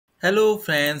Hello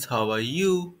friends, how are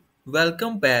you?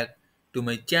 Welcome back to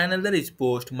my channel that is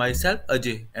post myself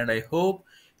Ajay and I hope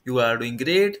you are doing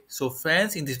great. So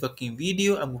friends, in this working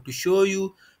video I'm going to show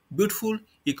you beautiful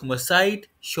e-commerce site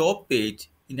shop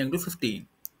page in Angular 15.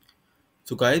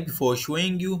 So guys, before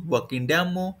showing you working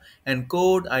demo and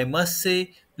code, I must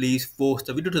say please watch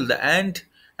the video till the end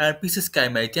and please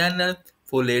subscribe my channel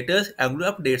for latest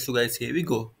Angular updates. So guys, here we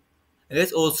go. And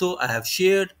guys, also I have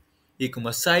shared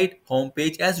e-commerce site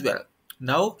homepage as well.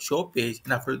 Now shop page,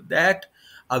 and after that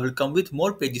I will come with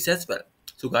more pages as well.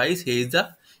 So guys, here is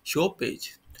the shop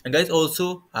page. And guys,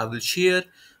 also I will share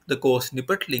the course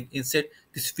snippet link inside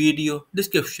this video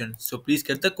description. So please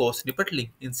get the course snippet link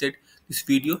inside this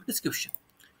video description.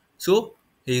 So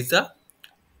here is the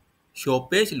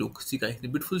shop page. Look, see guys, the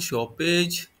beautiful shop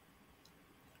page.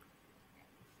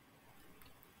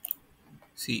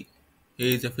 See,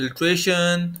 here is the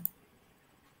filtration.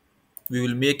 We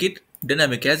will make it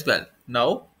dynamic as well.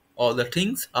 Now all the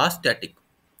things are static.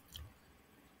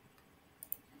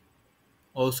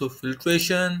 Also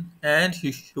filtration, and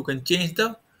you can change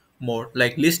the mode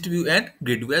like list view and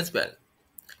grid view as well.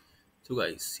 So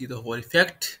guys, see the whole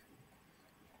effect,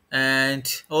 and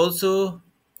also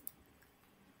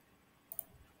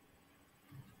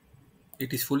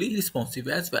it is fully responsive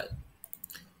as well.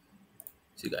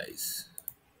 See guys,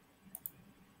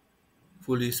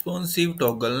 fully responsive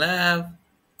toggle nav.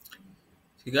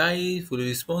 See guys, fully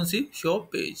responsive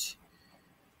shop page.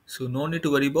 So no need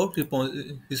to worry about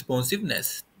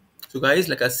responsiveness. So guys,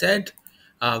 like I said,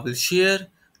 I will share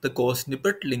the course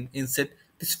snippet link inside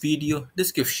this video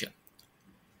description.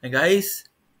 And guys,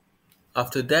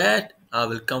 after that I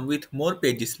will come with more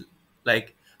pages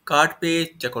like cart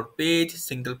page, checkout page,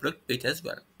 single product page as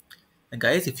well. And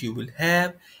guys, if you will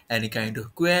have any kind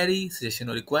of query, suggestion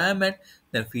or requirement,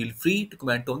 then feel free to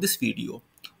comment on this video.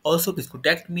 Also, please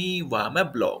contact me via my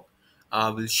blog. I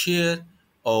will share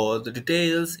all the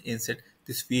details inside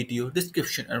this video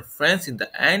description. And friends, in the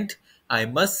end, I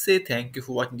must say thank you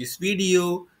for watching this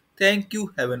video. Thank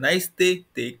you. Have a nice day.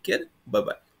 Take care. Bye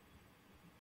bye.